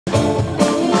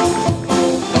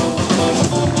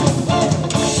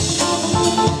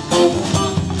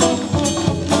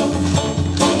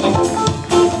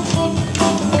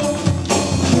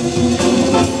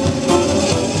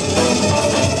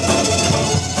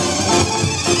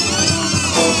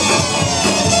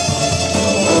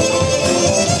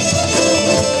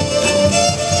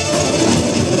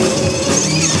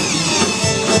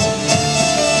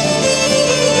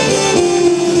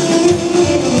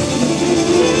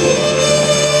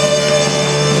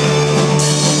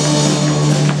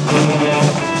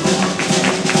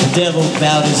The devil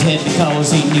bowed his head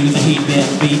because he knew that he'd been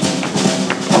beat.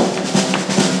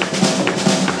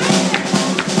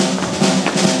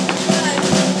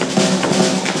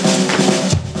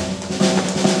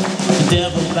 The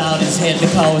devil bowed his head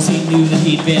because he knew that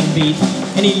he'd been beat.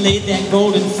 And he laid that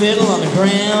golden fiddle on the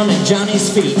ground at Johnny's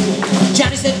feet.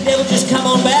 Johnny said, devil, just come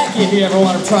on back if you ever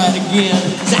want to try it again.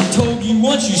 'Cause I told you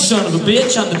once, you son of a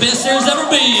bitch, I'm the best there's ever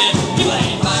been. You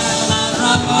ain't fire in the line,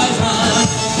 rock boys run.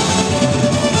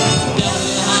 Devil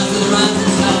in the house with the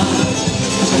rising sun.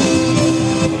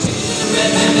 Chicken in the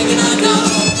red man making our dough.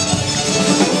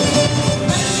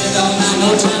 Man, you don't have no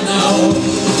time now.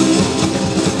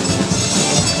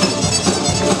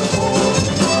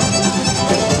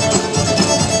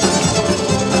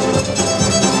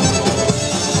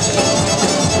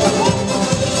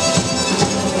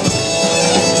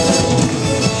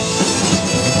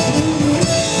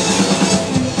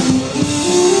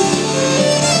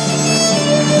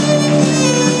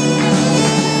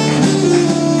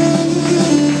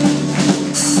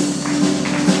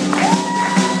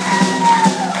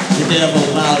 The devil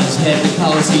bowed his head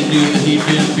because he knew that he'd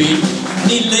been beat.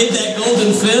 He laid that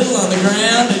golden fiddle on the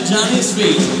ground at Johnny's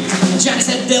feet. And Johnny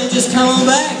said, devil, just come on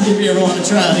back if you ever want to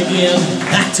try it again.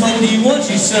 I told you once,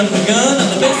 you son of a gun, I'm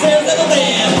the best there's ever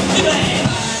been. You ain't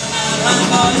run,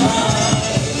 boys, run.